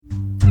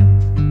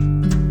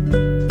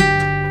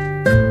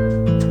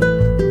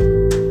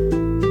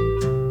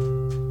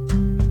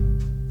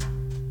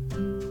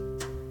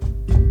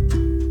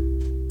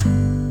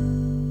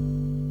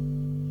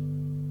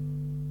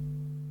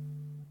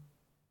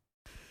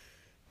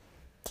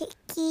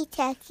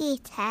ticky-tacky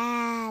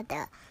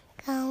tattle.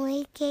 Can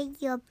we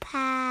get your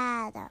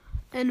paddle?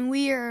 And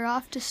we are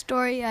off to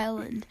Story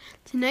Island.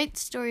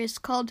 Tonight's story is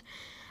called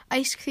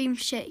Ice Cream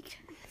Shake.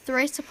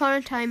 Thrice upon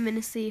a time in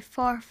a sea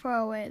far, far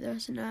away, there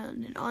was an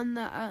island, and on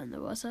that island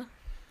there was a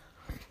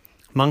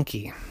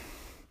monkey,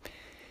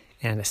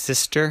 and a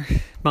sister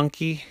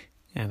monkey,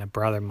 and a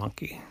brother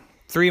monkey.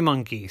 3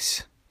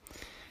 monkeys.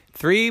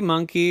 3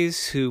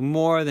 monkeys who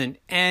more than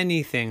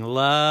anything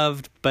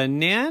loved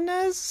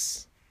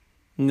bananas?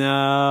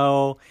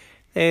 No,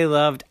 they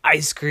loved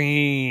ice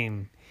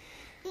cream.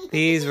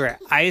 These were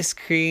ice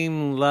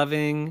cream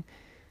loving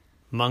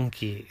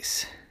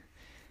monkeys.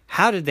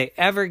 How did they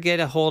ever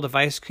get a hold of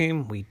ice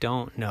cream? We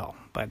don't know,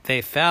 but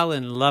they fell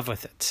in love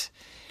with it.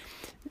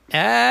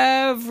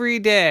 Every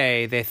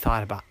day they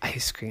thought about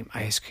ice cream,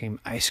 ice cream,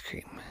 ice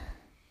cream.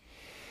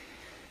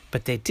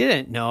 But they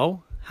didn't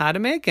know how to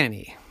make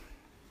any.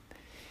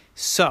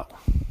 So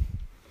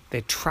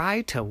they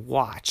tried to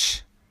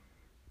watch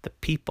the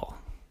people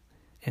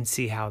and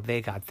see how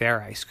they got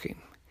their ice cream.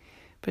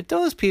 But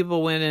those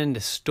people went into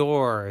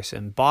stores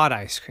and bought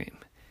ice cream.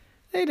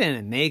 They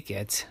didn't make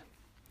it.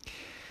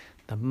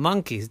 The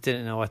monkeys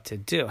didn't know what to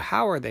do.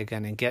 How are they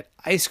going to get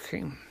ice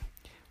cream?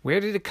 Where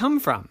did it come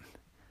from?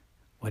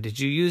 What did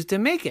you use to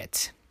make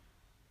it?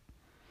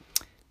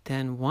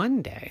 Then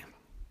one day,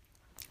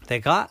 they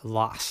got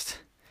lost,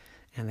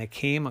 and they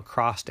came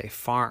across a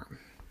farm.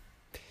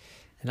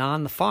 And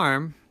on the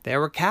farm, there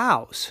were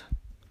cows.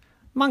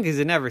 Monkeys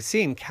had never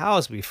seen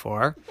cows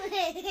before.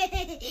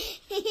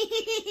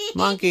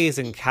 Monkeys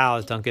and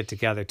cows don't get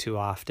together too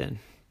often.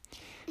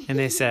 And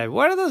they said,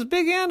 "What are those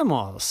big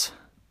animals?"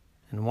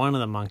 And one of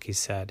the monkeys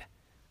said,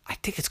 "I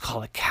think it's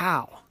called a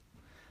cow."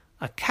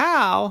 "A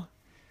cow?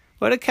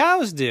 What do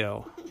cows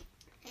do?"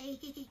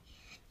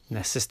 And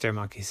the sister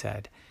monkey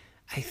said,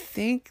 "I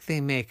think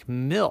they make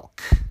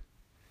milk."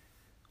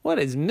 "What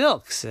is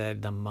milk?"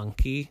 said the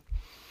monkey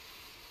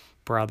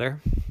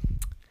brother.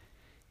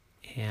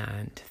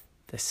 And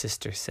the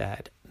sister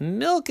said,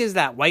 "Milk is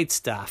that white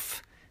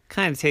stuff.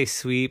 Kind of tastes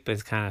sweet, but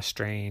it's kind of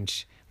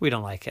strange. We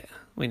don't like it.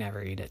 We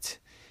never eat it.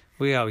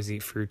 We always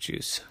eat fruit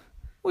juice.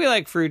 We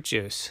like fruit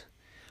juice."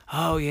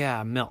 "Oh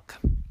yeah, milk."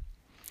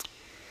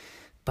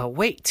 But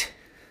wait.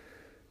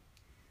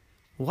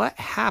 What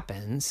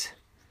happens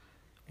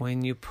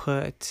when you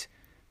put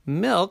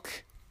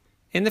milk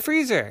in the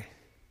freezer?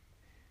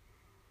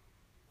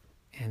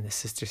 And the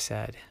sister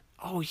said,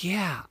 "Oh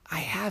yeah, I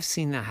have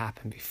seen that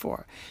happen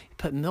before. You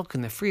put milk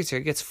in the freezer,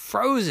 it gets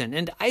frozen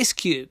into ice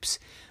cubes.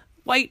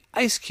 White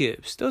ice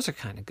cubes. Those are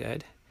kind of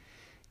good."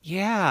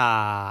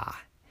 "Yeah.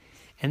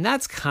 And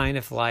that's kind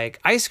of like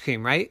ice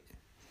cream, right?"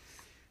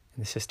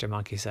 And the sister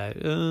monkey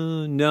said,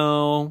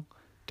 "No,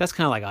 that's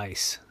kind of like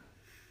ice.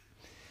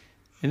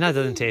 And that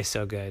doesn't taste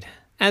so good.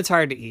 And it's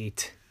hard to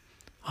eat."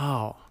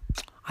 "Oh,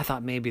 I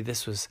thought maybe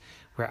this was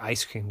where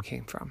ice cream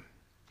came from."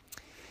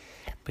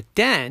 But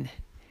then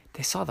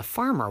they saw the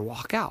farmer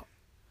walk out,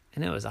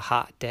 and it was a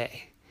hot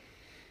day.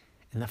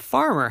 And the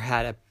farmer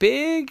had a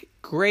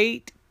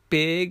great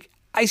big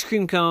ice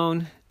cream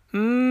cone.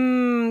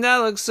 That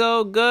looks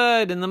so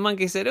good." And the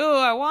monkey said, "Oh,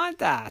 I want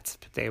that."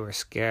 But they were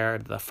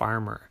scared the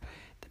farmer,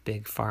 the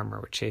big farmer,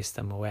 would chase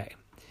them away.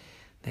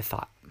 They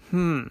thought,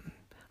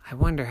 I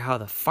wonder how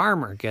the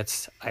farmer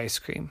gets ice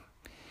cream.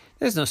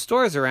 There's no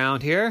stores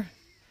around here.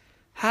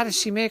 How does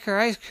she make her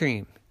ice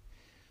cream?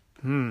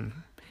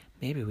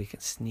 Maybe we can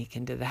sneak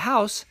into the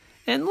house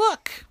and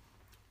look.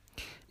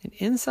 And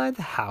inside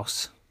the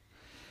house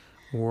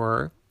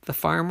were the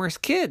farmer's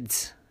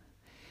kids.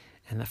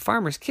 And the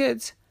farmer's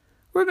kids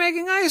were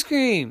making ice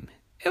cream.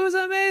 It was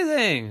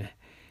amazing.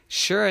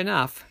 Sure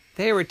enough,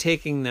 they were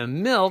taking the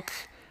milk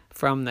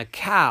from the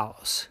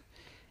cows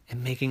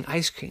and making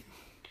ice cream.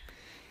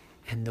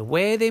 And the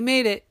way they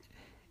made it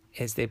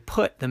is they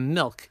put the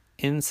milk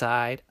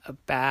inside a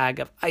bag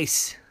of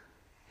ice.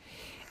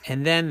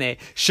 And then they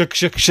shook,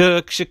 shake, boogie,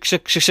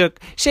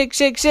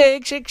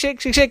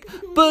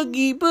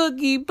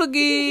 boogie,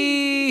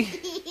 boogie.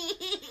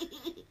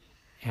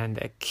 And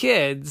the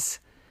kids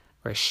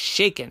were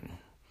shaking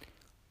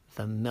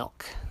the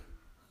milk.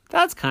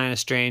 "That's kind of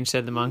strange,"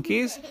 said the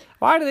monkeys.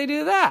 "Why do they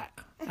do that?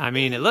 I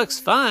mean, it looks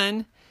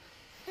fun.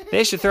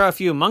 They should throw a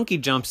few monkey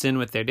jumps in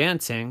with their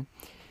dancing.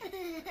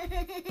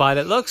 But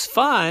it looks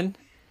fun.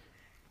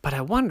 But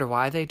I wonder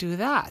why they do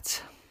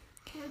that."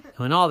 And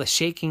when all the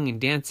shaking and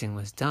dancing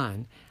was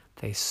done,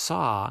 they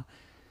saw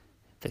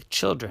the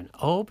children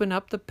open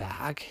up the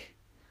bag,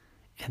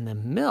 and the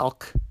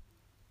milk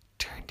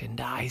turned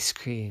into ice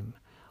cream.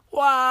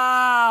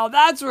 Wow,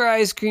 that's where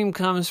ice cream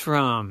comes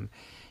from.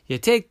 You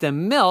take the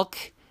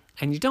milk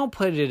and you don't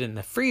put it in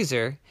the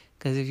freezer,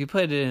 because if you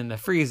put it in the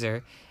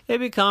freezer, it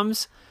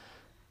becomes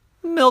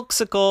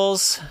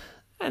milksicles,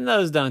 and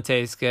those don't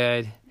taste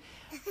good.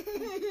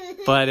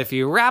 But if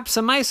you wrap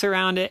some ice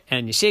around it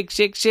and you shake,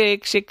 shake,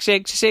 shake, shake,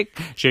 shake, shake,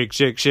 shake,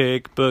 shake,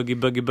 shake, boogie,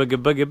 boogie,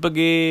 boogie, boogie,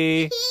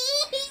 boogie,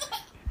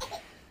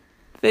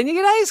 then you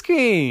get ice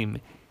cream.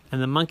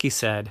 And the monkey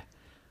said,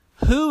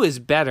 "Who is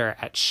better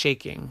at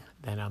shaking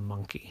than a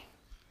monkey?"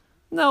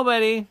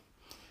 "Nobody.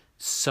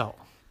 So,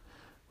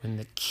 when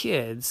the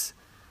kids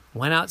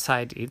went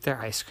outside to eat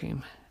their ice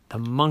cream, the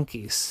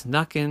monkeys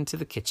snuck into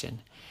the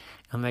kitchen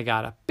and they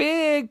got a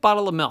big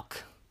bottle of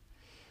milk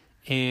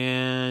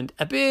and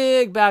a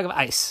big bag of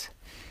ice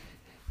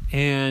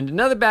and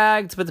another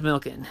bag to put the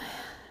milk in.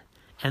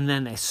 And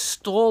then they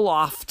stole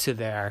off to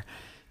their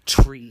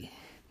tree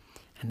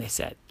and they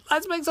said,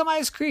 let's make some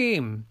ice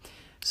cream.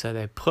 So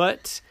they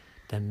put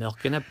the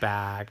milk in a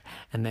bag,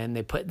 and then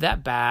they put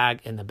that bag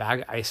in the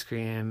bag of ice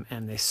cream,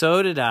 and they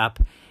sewed it up,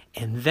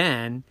 and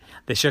then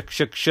they shook,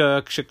 boogie,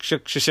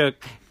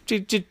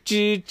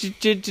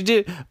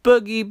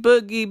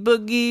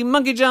 boogie,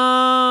 monkey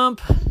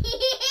jump.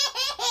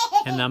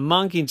 And the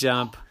monkey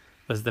jump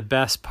was the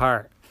best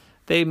part.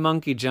 They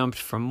monkey jumped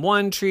from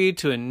one tree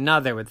to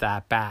another with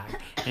that bag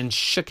and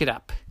shook it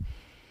up.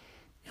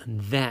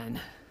 And then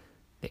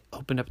they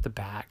opened up the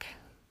bag,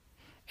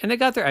 and they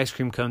got their ice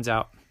cream cones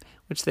out,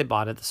 which they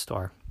bought at the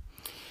store.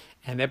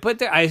 And they put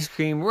their ice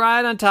cream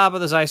right on top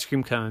of those ice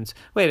cream cones.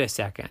 Wait a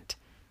second.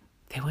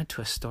 They went to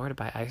a store to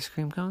buy ice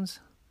cream cones?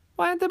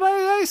 Why didn't they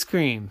buy ice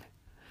cream?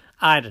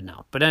 I don't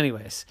know. But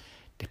anyways,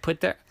 they put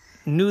their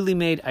newly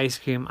made ice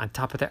cream on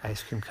top of their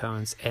ice cream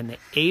cones, and they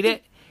ate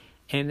it,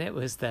 and it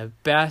was the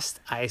best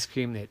ice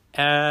cream they'd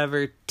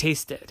ever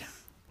tasted.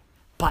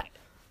 But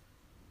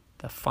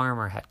the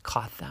farmer had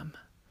caught them.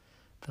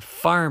 The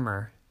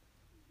farmer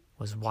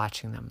was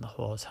watching them the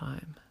whole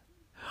time.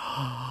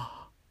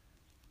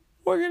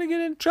 We're going to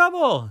get in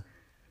trouble.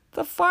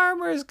 The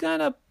farmer's going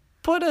to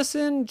put us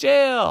in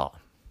jail.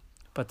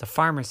 But the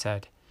farmer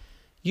said,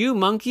 you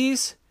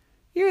monkeys,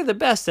 you're the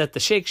best at the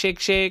shake, shake,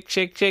 shake,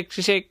 shake, shake,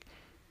 shake, shake.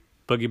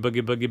 Boogie,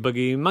 boogie, boogie,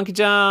 boogie, monkey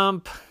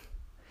jump.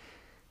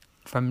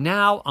 From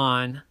now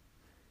on,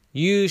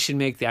 you should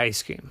make the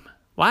ice cream.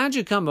 Why don't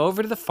you come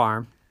over to the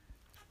farm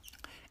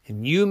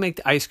and you make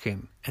the ice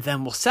cream, and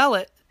then we'll sell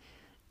it,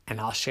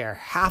 and I'll share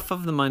half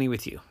of the money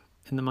with you.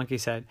 And the monkey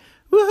said,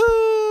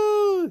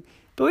 woohoo!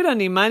 But we don't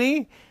need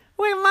money.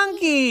 We're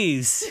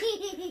monkeys.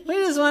 We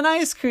just want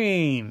ice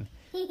cream.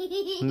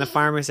 And the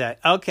farmer said,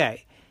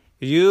 okay,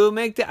 you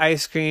make the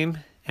ice cream,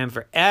 and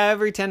for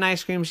every 10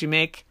 ice creams you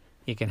make,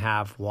 you can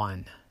have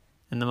one.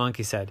 And the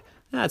monkey said,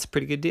 that's a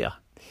pretty good deal.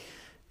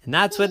 And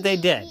that's what they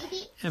did.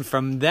 And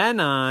from then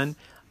on,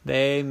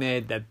 they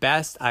made the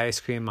best ice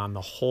cream on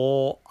the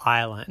whole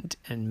island.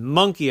 And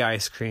monkey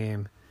ice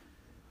cream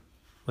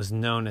was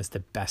known as the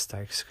best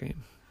ice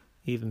cream.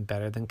 Even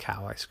better than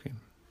cow ice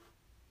cream.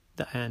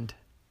 The end.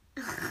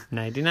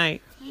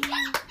 Nighty-night.